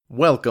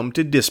Welcome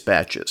to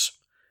Dispatches,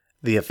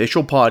 the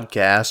official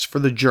podcast for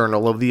the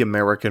Journal of the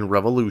American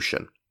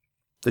Revolution.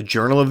 The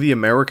Journal of the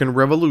American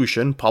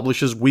Revolution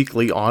publishes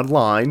weekly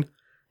online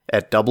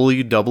at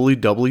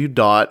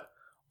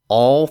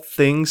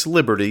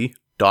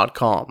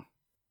www.allthingsliberty.com.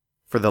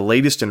 For the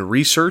latest in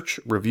research,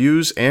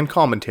 reviews, and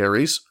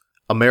commentaries,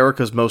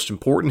 America's most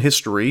important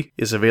history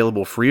is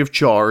available free of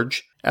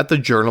charge at the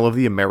Journal of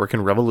the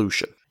American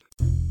Revolution.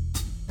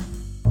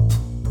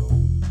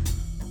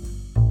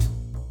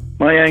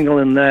 My angle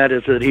in that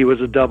is that he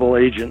was a double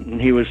agent, and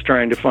he was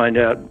trying to find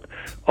out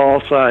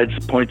all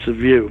sides' points of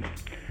view.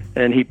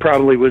 And he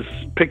probably was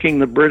picking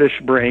the British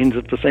brains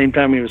at the same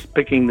time he was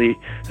picking the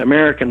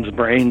Americans'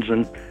 brains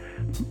and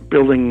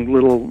building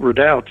little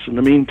redoubts in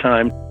the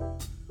meantime.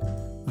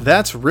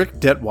 That's Rick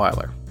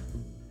Detwiller,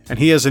 and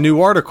he has a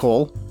new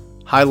article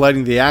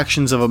highlighting the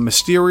actions of a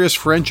mysterious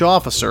French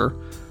officer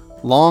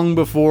long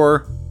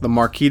before the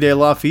Marquis de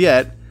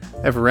Lafayette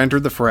ever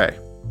entered the fray.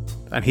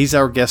 And he's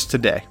our guest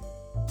today.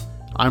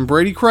 I'm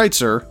Brady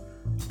Kreitzer,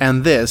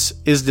 and this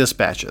is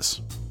Dispatches.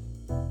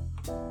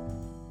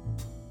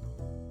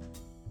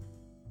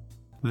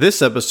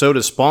 This episode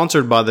is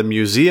sponsored by the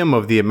Museum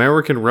of the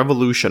American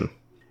Revolution,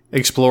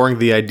 exploring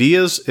the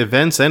ideas,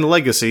 events, and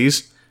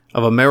legacies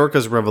of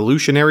America's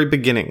revolutionary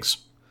beginnings.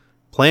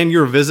 Plan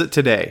your visit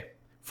today.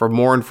 For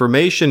more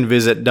information,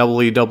 visit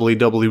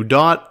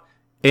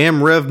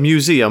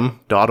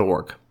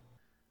www.amrevmuseum.org.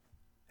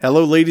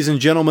 Hello, ladies and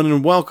gentlemen,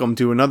 and welcome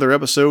to another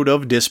episode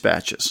of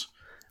Dispatches.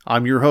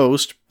 I'm your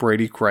host,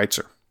 Brady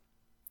Kreitzer.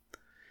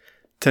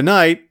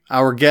 Tonight,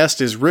 our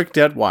guest is Rick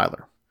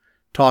Detwiller,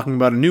 talking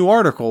about a new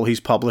article he's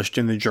published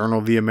in the Journal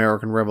of the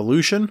American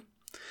Revolution,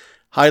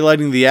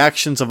 highlighting the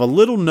actions of a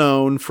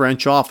little-known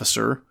French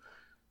officer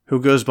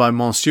who goes by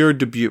Monsr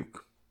Dubuq.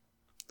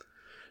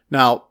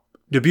 Now,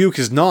 Dubuq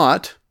is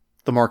not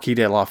the Marquis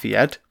de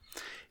Lafayette.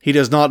 He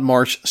does not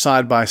march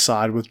side by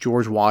side with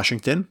George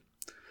Washington,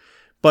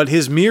 but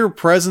his mere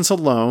presence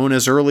alone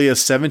as early as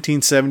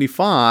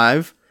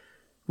 1775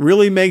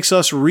 really makes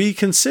us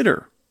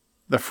reconsider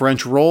the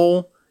French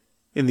role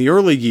in the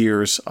early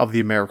years of the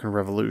American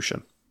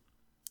Revolution.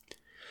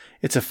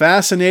 It's a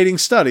fascinating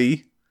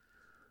study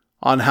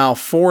on how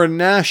foreign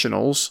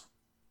nationals,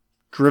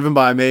 driven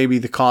by maybe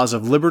the cause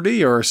of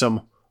liberty or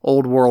some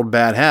old world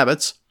bad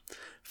habits,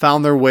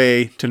 found their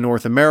way to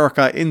North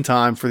America in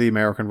time for the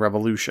American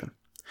Revolution.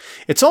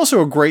 It's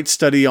also a great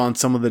study on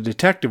some of the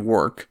detective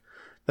work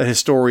that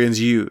historians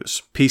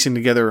use, piecing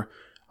together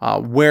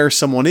where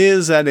someone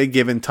is at a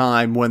given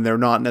time when they're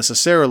not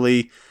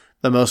necessarily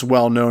the most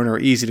well-known or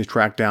easy to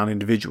track down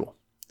individual.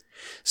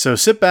 So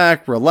sit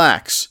back,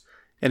 relax,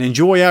 and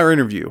enjoy our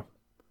interview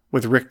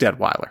with Rick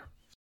Detwiller.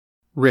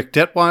 Rick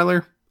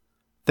Detwiller,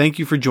 thank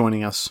you for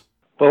joining us.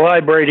 Well, hi,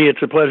 Brady.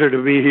 It's a pleasure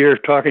to be here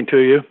talking to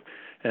you,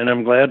 and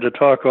I'm glad to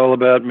talk all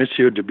about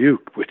Monsieur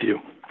Dubuq with you.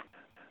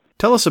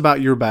 Tell us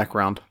about your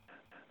background.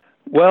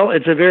 Well,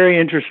 it's a very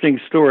interesting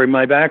story.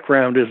 My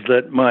background is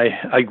that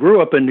I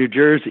grew up in New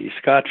Jersey,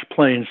 Scotch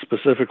Plains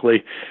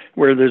specifically,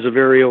 where there's a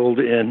very old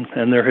inn,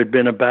 and there had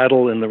been a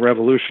battle in the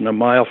Revolution a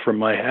mile from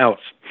my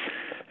house.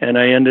 And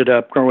I ended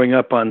up growing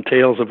up on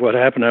tales of what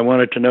happened. I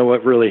wanted to know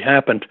what really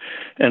happened,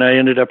 and I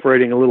ended up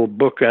writing a little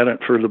book on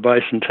it for the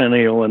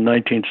bicentennial in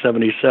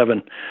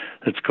 1977.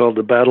 It's called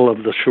The Battle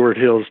of the Short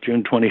Hills,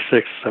 June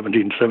 26,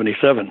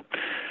 1777.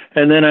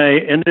 And then I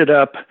ended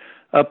up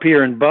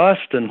here in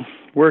Boston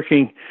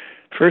working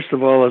first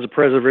of all, as a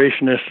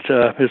preservationist,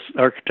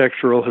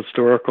 architectural,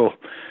 historical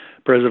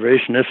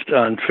preservationist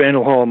on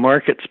Faneuil Hall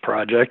Markets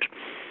project.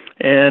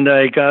 And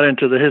I got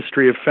into the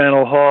history of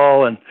Faneuil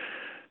Hall and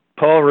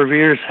Paul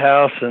Revere's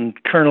house and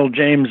Colonel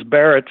James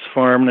Barrett's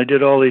farm. And I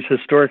did all these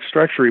historic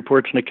structure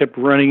reports, and I kept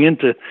running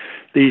into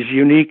these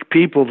unique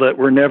people that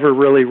were never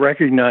really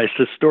recognized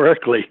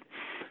historically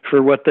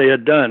for what they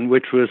had done,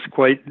 which was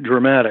quite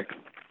dramatic.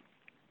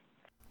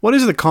 What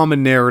is the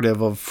common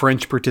narrative of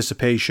French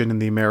participation in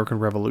the American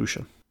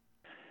Revolution?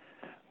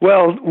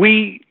 Well,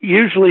 we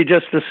usually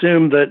just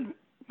assume that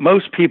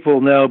most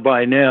people know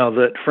by now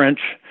that French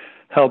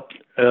helped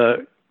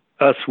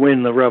us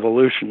win the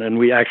revolution, and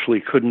we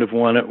actually couldn't have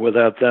won it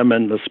without them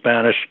and the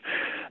Spanish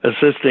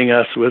assisting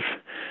us with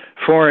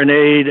foreign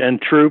aid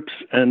and troops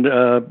and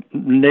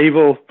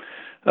naval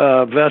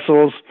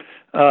vessels.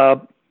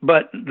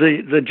 But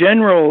the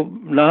general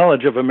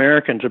knowledge of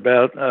Americans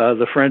about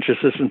the French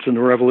assistance in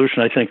the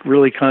Revolution, I think,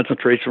 really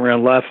concentrates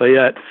around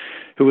Lafayette,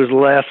 who was the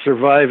last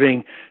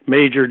surviving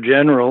major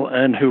general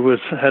and who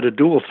had a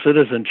dual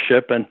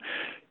citizenship and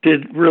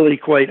did really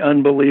quite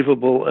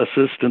unbelievable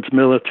assistance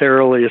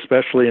militarily,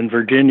 especially in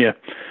Virginia,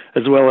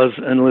 as well as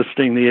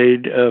enlisting the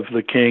aid of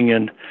the king.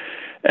 And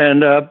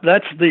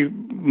that's the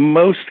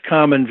most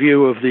common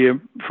view of the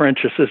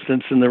French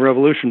assistance in the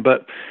Revolution.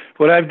 But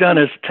what I've done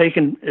is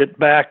taken it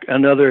back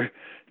another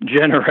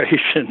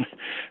generation,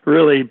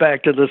 really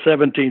back to the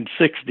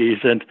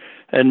 1760s,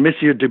 and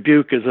Monsieur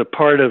Dubuq is a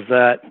part of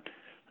that,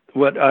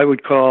 what I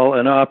would call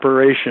an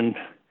operation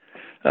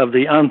of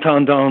the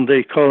Intendant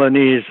des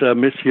Colonies,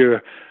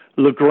 Monsieur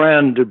Le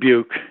Grand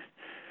Dubuq,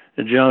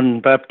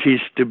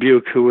 Jean-Baptiste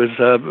Dubuq, who was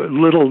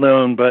little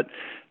known but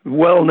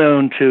well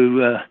known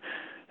to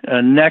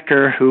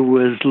Necker, who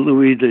was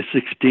Louis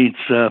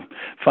XVI's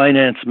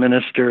finance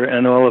minister,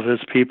 and all of his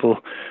people,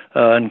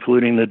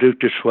 including the Duc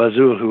de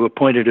Choiseul, who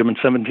appointed him in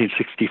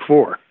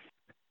 1764.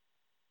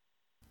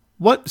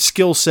 What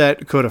skill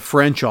set could a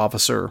French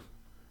officer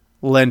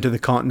lend to the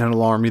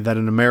Continental Army that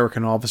an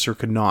American officer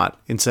could not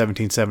in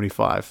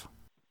 1775?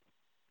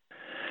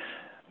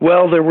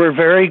 Well, there were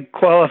very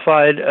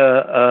qualified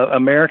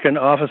American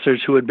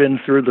officers who had been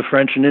through the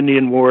French and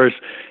Indian Wars,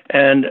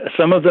 and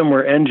some of them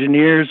were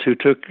engineers who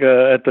took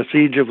at the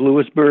siege of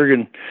Louisbourg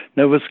in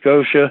Nova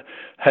Scotia,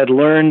 had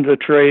learned the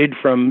trade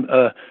from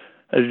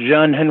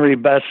Jean-Henri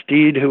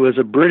Bastide, who was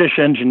a British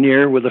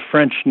engineer with a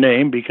French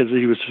name because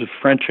he was of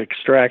French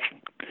extraction.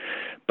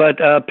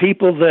 But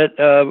people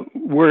that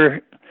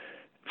were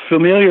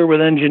familiar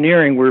with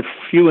engineering were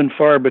few and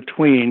far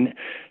between.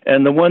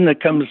 And the one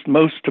that comes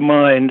most to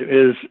mind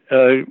is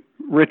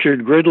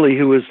Richard Gridley,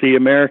 who was the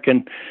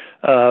American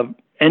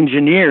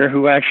engineer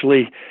who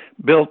actually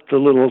built the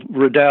little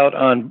redoubt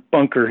on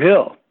Bunker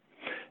Hill.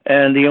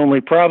 And the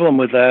only problem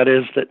with that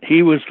is that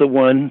he was the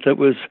one that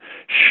was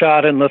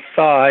shot in the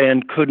thigh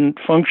and couldn't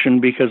function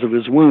because of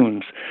his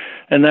wounds.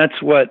 And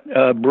that's what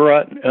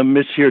brought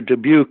Monsieur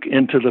Dubuq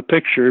into the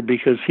picture,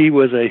 because he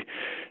was a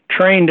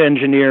trained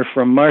engineer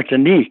from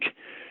Martinique,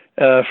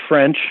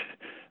 French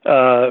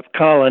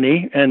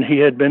colony, and he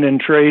had been in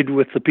trade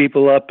with the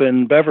people up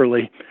in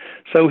Beverly.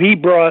 So he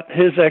brought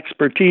his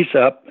expertise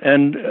up,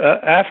 and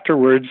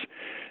afterwards,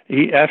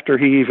 after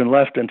he even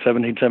left in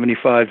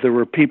 1775, there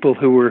were people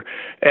who were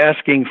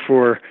asking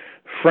for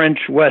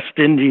French West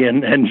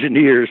Indian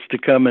engineers to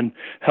come and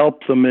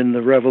help them in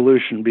the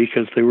revolution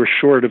because they were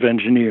short of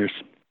engineers.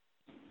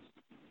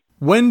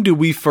 When do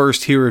we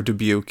first hear of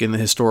Dubuq in the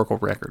historical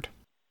record?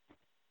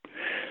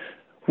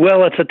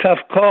 Well, it's a tough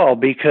call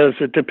because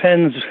it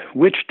depends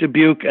which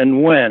Dubuq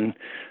and when.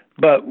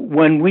 But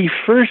when we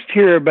first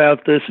hear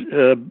about this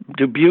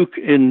Dubuq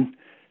in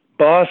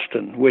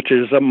Boston, which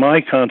is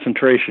my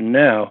concentration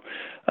now,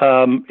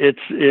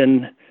 it's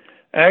in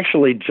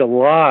actually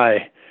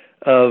July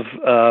of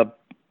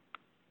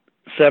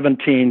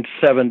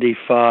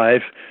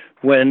 1775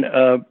 when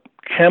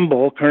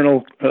Colonel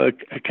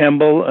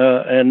Kemble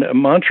and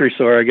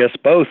Montresor, I guess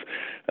both,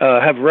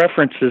 have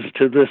references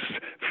to this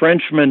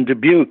Frenchman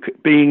Dubuq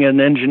being an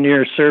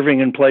engineer serving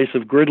in place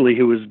of Gridley,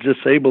 who was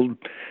disabled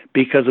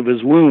because of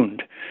his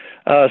wound.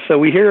 So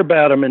we hear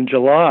about him in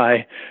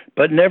July,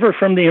 but never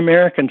from the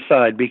American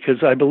side,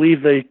 because I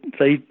believe they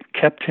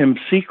kept him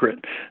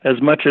secret,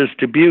 as much as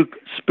Dubuq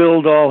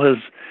spilled all his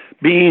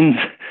beans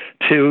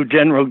to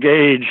General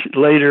Gage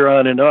later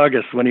on in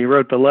August when he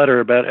wrote the letter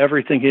about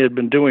everything he had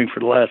been doing for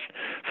the last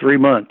 3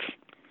 months.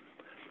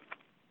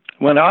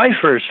 When I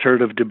first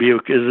heard of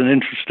Dubuq is an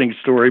interesting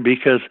story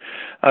because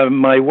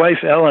my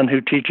wife Ellen, who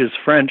teaches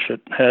French,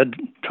 had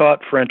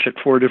taught French at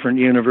 4 different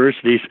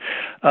universities,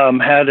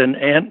 had an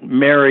Aunt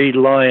Mary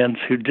Lyons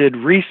who did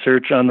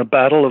research on the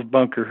Battle of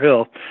Bunker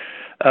Hill.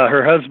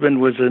 Her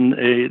husband was in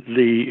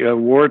the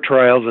war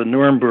trials in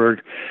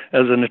Nuremberg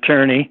as an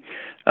attorney,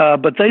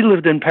 but they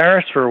lived in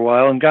Paris for a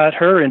while and got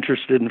her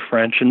interested in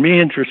French and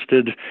me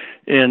interested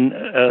in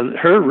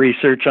her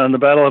research on the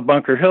Battle of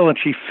Bunker Hill, and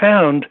she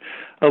found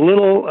a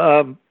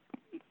little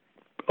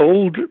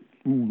old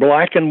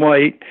black and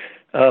white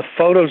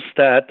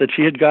photostat that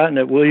she had gotten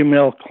at William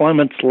L.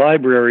 Clement's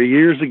library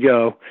years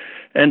ago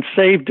and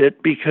saved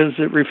it because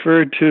it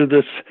referred to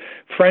this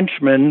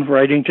Frenchman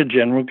writing to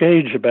General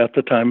Gage about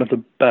the time of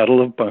the Battle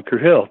of Bunker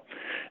Hill.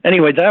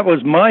 Anyway, that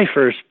was my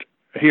first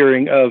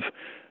hearing of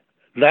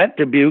that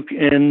Dubuq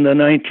in the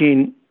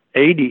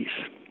 1980s.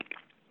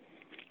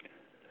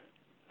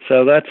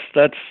 So that's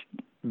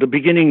the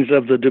beginnings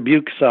of the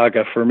Dubuq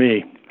saga for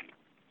me.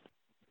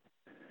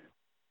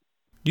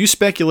 Do you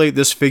speculate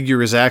this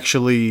figure is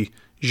actually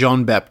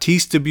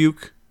Jean-Baptiste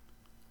Dubuq?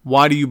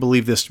 Why do you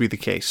believe this to be the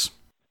case?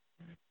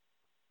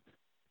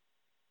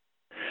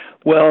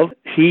 Well,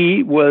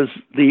 he was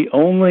the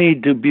only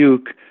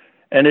Dubuq,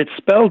 and it's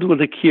spelled with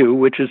a Q,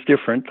 which is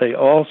different. They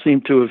all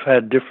seem to have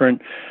had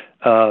different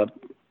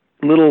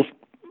little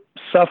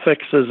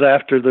suffixes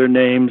after their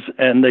names,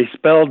 and they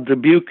spelled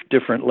Dubuq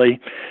differently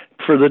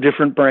for the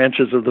different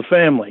branches of the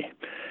family.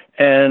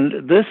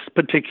 And this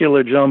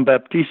particular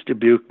Jean-Baptiste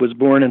Dubuq was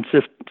born in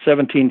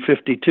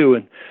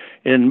 1752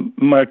 in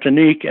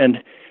Martinique,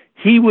 and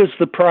he was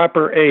the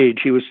proper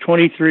age. He was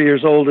 23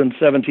 years old in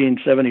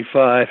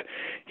 1775.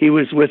 He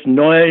was with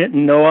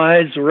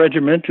Noailles'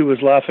 regiment, who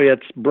was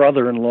Lafayette's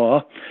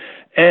brother-in-law,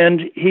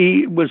 and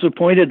he was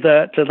appointed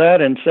to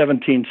that in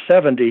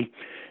 1770.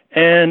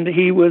 And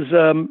he was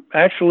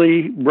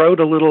actually wrote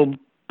a little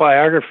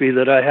biography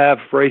that I have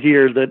right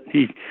here that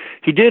he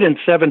did in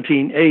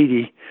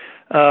 1780.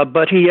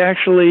 But he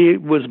actually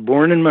was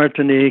born in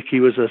Martinique. He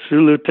was a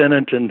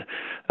sous-lieutenant in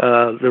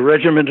the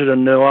regiment of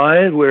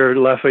Noailles, where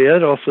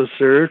Lafayette also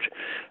served.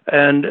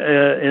 And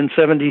in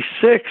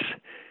 76,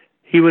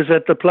 he was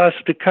at the Place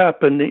du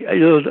Cap in the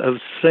Ile of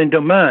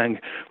Saint-Domingue.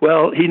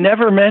 Well, he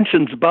never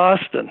mentions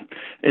Boston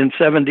in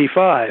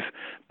 75,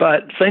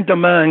 but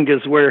Saint-Domingue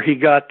is where he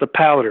got the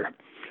powder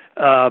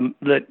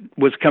that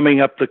was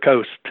coming up the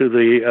coast to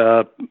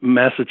the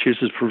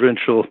Massachusetts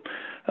Provincial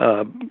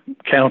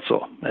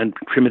Council and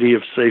Committee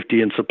of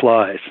Safety and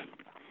Supplies.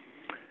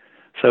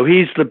 So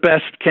he's the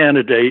best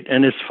candidate,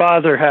 and his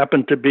father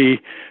happened to be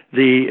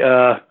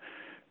the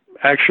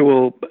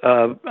actual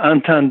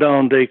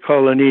intendant des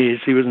colonies.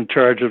 He was in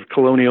charge of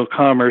colonial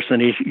commerce,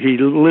 and he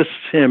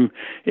lists him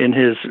in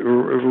his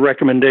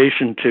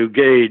recommendation to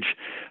Gage.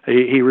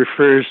 He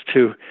refers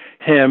to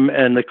him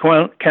and the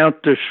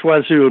Count de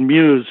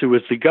Choiseul-Meuse, who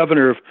was the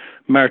governor of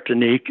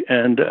Martinique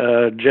and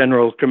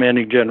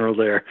commanding general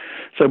there.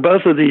 So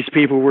both of these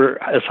people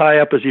were as high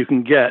up as you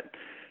can get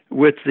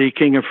with the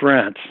King of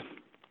France.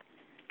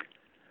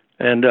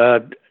 And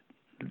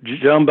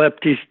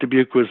Jean-Baptiste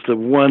Dubuq was the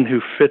one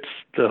who fits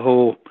the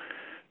whole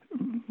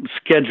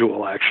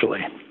schedule,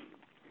 actually.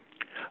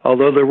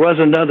 Although there was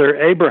another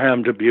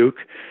Abraham Dubuq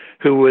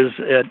who was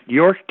at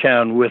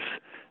Yorktown with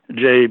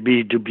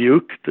J.B.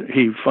 Dubuq.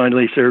 He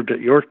finally served at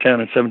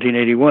Yorktown in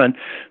 1781.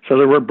 So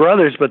there were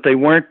brothers, but they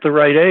weren't the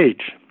right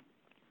age.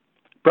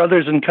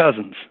 Brothers and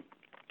cousins.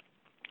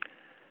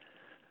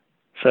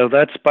 So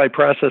that's by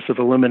process of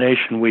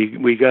elimination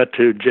we got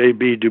to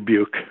J.B.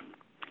 Dubuq.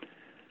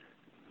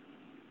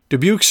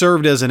 Dubuq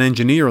served as an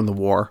engineer in the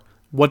war.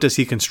 What does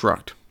he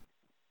construct?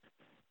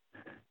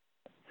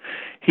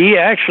 He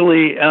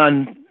actually,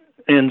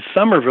 in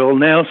Somerville,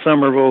 now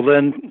Somerville,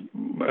 then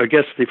I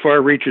guess the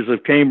far reaches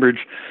of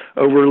Cambridge,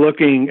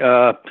 overlooking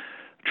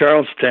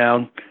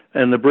Charlestown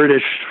and the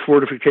British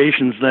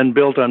fortifications then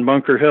built on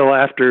Bunker Hill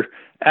after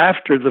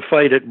the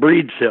fight at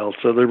Breed's Hill.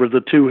 So there were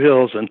the two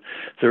hills, and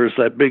there was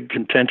that big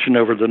contention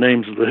over the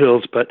names of the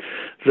hills. But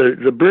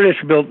the British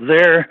built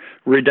their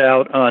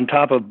redoubt on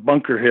top of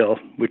Bunker Hill,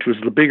 which was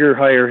the bigger,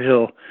 higher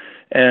hill.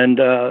 And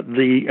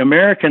the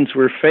Americans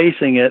were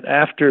facing it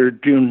after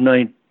June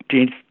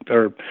 19th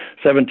or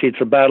 17th,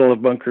 the Battle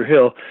of Bunker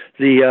Hill.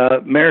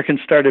 The Americans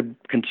started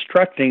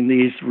constructing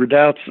these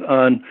redoubts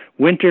on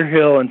Winter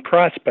Hill and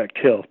Prospect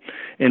Hill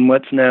in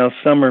what's now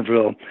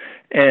Somerville.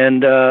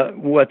 And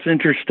what's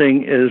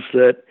interesting is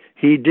that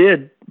he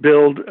did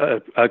build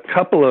a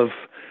couple of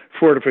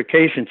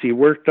fortifications. He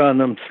worked on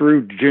them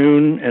through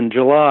June and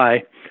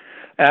July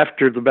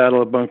after the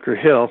Battle of Bunker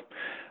Hill.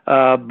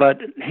 But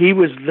he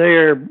was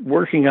there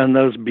working on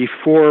those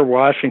before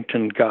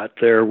Washington got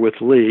there with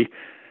Lee.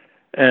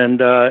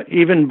 And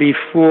even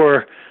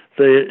before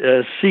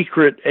the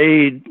secret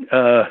aid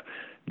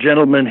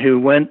gentleman who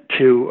went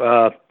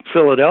to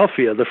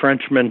Philadelphia, the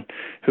Frenchman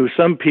who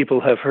some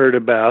people have heard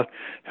about,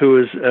 who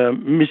is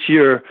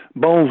Monsieur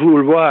Bon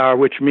Vouloir,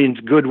 which means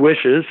good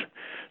wishes.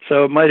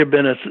 So it might have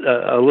been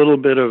a little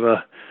bit of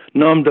a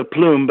nom de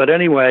plume. But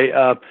anyway,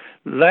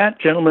 that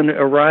gentleman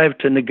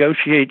arrived to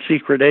negotiate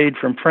secret aid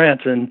from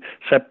France in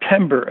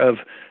September of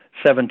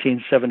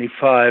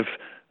 1775,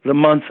 the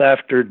month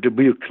after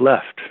Dubuq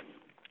left.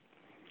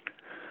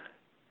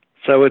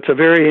 So it's a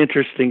very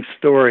interesting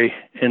story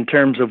in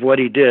terms of what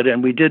he did.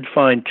 And we did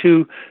find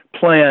two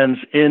plans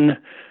in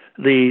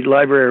the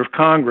Library of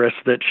Congress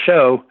that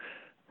show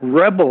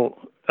rebel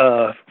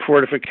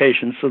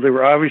fortifications. So they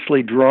were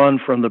obviously drawn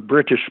from the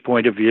British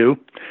point of view.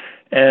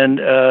 And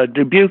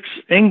Dubuque's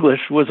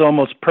English was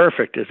almost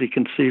perfect, as you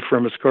can see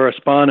from his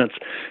correspondence.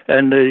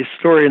 And the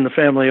story in the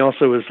family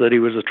also is that he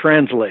was a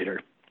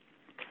translator.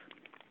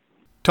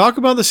 Talk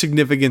about the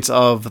significance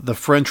of the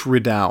French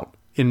redoubt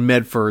in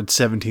Medford,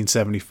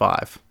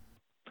 1775.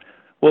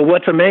 Well,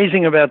 what's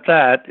amazing about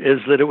that is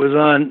that it was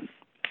on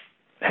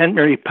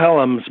Henry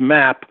Pelham's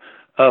map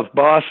of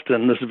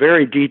Boston, this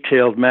very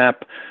detailed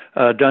map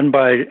done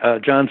by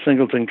John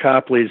Singleton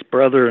Copley's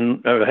brother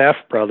and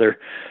half-brother,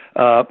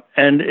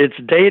 and it's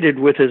dated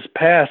with his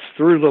pass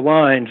through the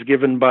lines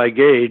given by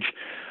Gage,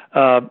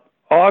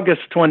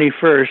 August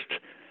 21st,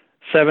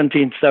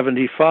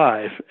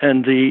 1775,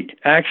 and the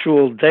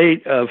actual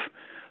date of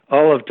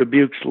all of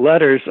Dubuque's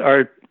letters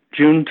are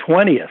June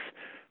 20th.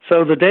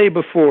 So the day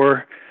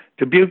before,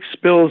 Dubuque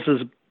spills his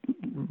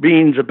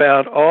beans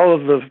about all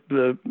of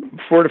the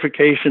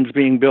fortifications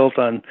being built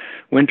on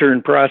Winter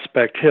and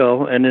Prospect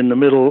Hill, and in the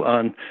middle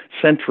on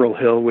Central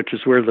Hill, which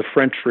is where the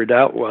French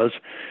redoubt was.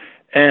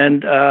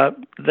 And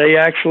they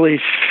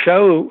actually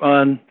show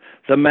on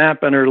the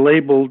map and are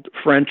labeled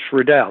French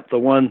redoubt, the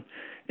one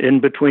in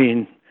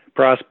between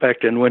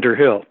Prospect and Winter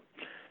Hill.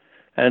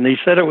 And he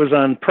said it was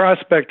on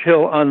Prospect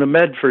Hill on the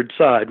Medford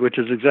side, which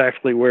is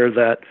exactly where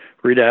that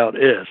redoubt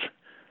is.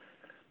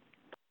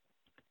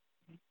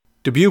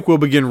 Dubuque will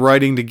begin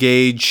writing to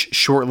Gage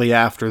shortly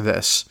after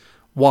this.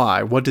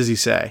 Why? What does he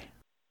say?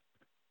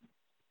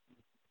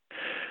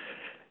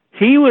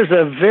 He was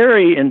a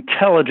very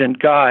intelligent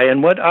guy,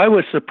 and what I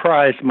was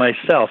surprised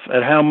myself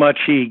at how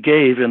much he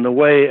gave in the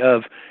way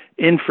of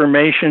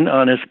information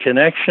on his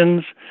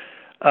connections.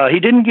 He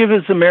didn't give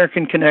his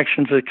American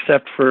connections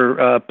except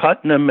for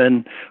Putnam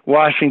and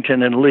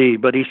Washington and Lee,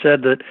 but he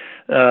said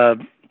that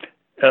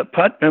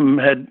Putnam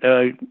had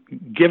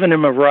given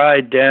him a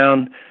ride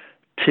down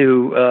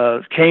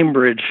to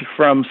Cambridge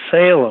from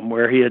Salem,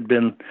 where he had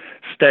been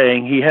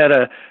staying. He had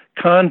a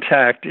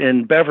contact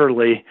in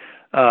Beverly.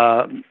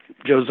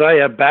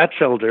 Josiah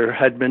Batchelder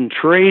had been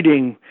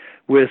trading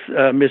with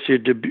Monsieur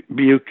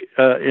Dubuq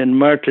in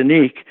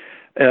Martinique,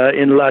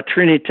 in La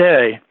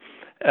Trinité,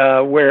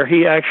 where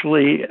he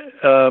actually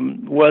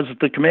was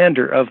the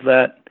commander of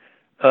that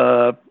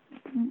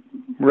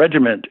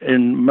regiment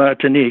in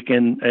Martinique,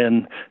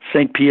 in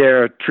Saint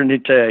Pierre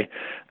Trinité.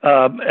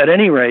 At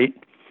any rate,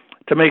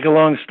 to make a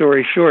long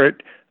story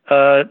short,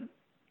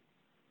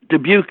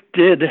 Dubuq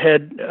did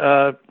head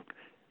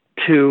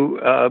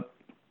to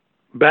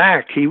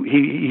back.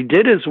 He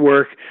did his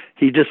work.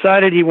 He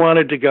decided he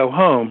wanted to go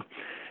home,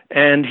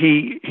 and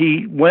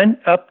he went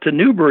up to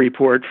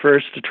Newburyport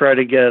first to try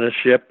to get a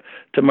ship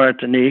to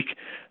Martinique.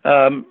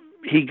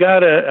 He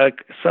got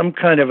some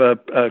kind of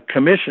a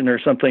commission or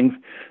something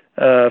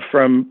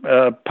from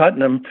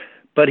Putnam,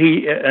 but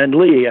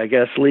Lee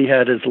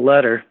had his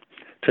letter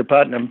to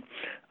Putnam.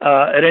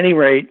 At any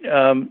rate,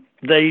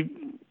 they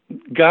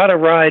got a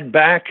ride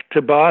back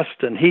to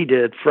Boston. He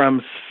did,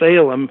 from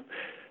Salem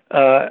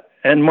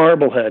and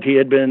Marblehead. He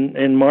had been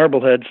in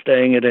Marblehead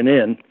staying at an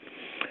inn.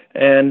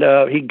 And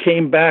he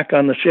came back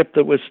on the ship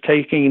that was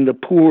taking the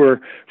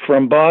poor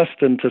from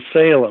Boston to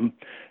Salem.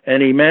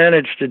 And he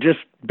managed to just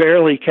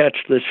barely catch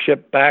the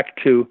ship back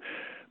to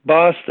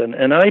Boston.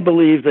 And I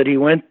believe that he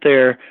went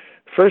there,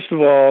 first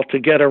of all, to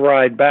get a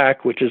ride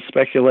back, which is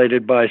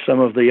speculated by some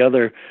of the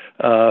other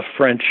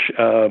French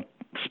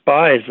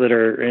spies that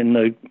are in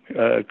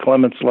the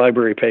Clements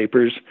Library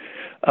papers.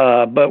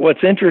 But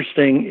what's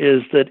interesting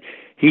is that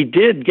he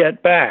did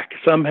get back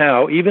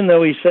somehow, even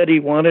though he said he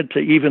wanted to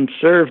even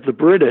serve the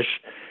British.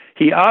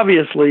 He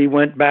obviously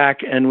went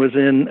back and was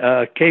in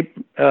Cape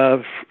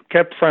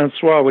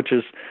Francois, which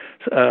is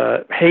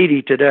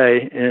Haiti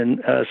today,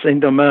 in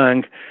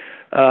Saint-Domingue,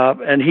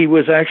 and he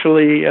was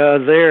actually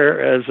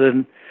there as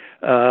in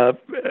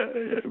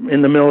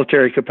the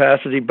military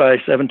capacity by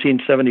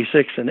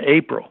 1776 in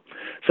April.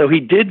 So he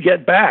did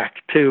get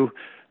back to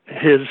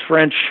his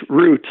French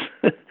roots,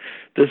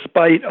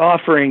 despite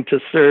offering to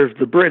serve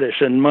the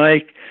British. And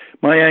my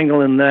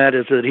angle in that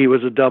is that he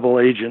was a double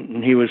agent,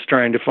 and he was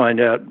trying to find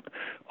out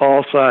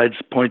all sides'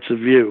 points of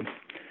view.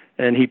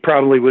 And he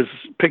probably was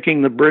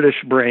picking the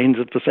British brains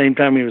at the same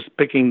time he was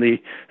picking the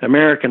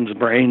Americans'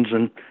 brains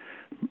and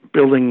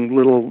building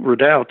little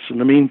redoubts in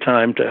the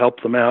meantime to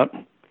help them out.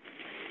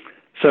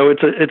 So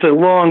it's a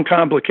long,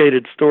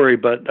 complicated story,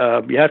 but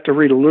you have to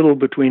read a little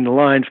between the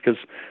lines because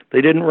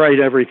they didn't write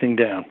everything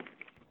down.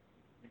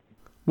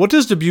 What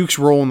does Dubuqu's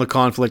role in the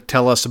conflict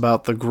tell us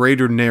about the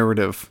greater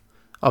narrative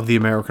of the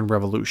American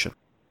Revolution?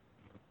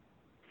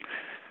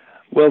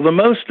 Well, the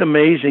most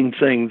amazing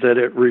thing that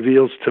it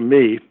reveals to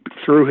me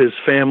through his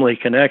family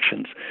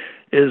connections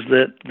is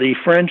that the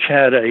French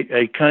had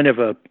a kind of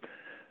a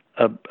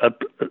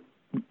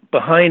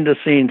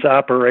behind-the-scenes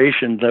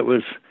operation that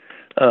was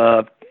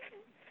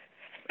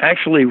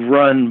actually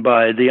run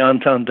by the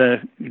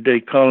Entente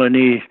des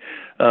Colonies,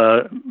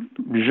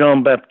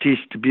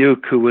 Jean-Baptiste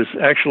Dubuq, who was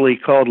actually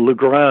called Le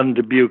Grand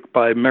Dubuq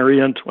by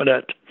Marie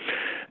Antoinette.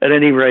 At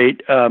any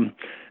rate,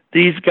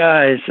 these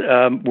guys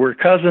were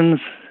cousins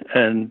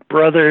and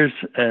brothers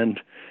and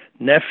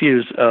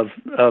nephews of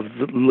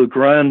Le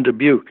Grand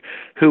Dubuq,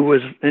 who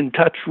was in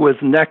touch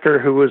with Necker,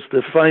 who was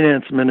the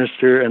finance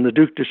minister, and the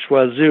Duc de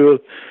Choiseul,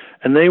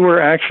 and they were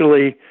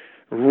actually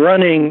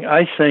running,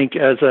 I think,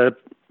 as a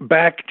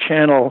back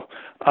channel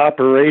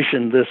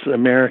operation, this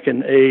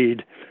American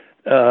aid,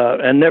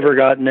 and never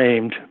got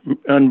named,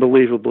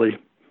 unbelievably.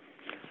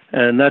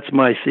 And that's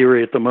my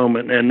theory at the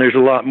moment, and there's a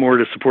lot more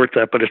to support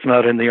that, but it's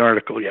not in the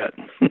article yet.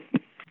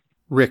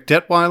 Rick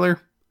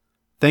Detwiller,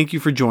 thank you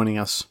for joining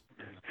us.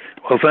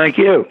 Well, thank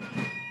you.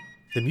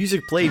 The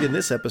music played in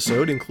this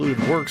episode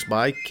included works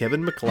by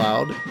Kevin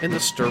MacLeod and the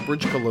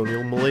Sturbridge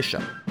Colonial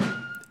Militia.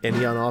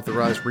 Any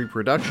unauthorized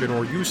reproduction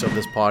or use of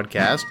this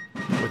podcast,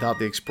 without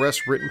the express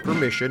written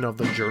permission of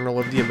the Journal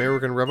of the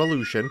American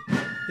Revolution,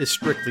 is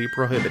strictly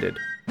prohibited.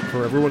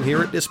 For everyone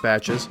here at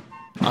Dispatches,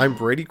 I'm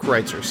Brady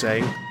Kreitzer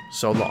saying,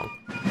 so long.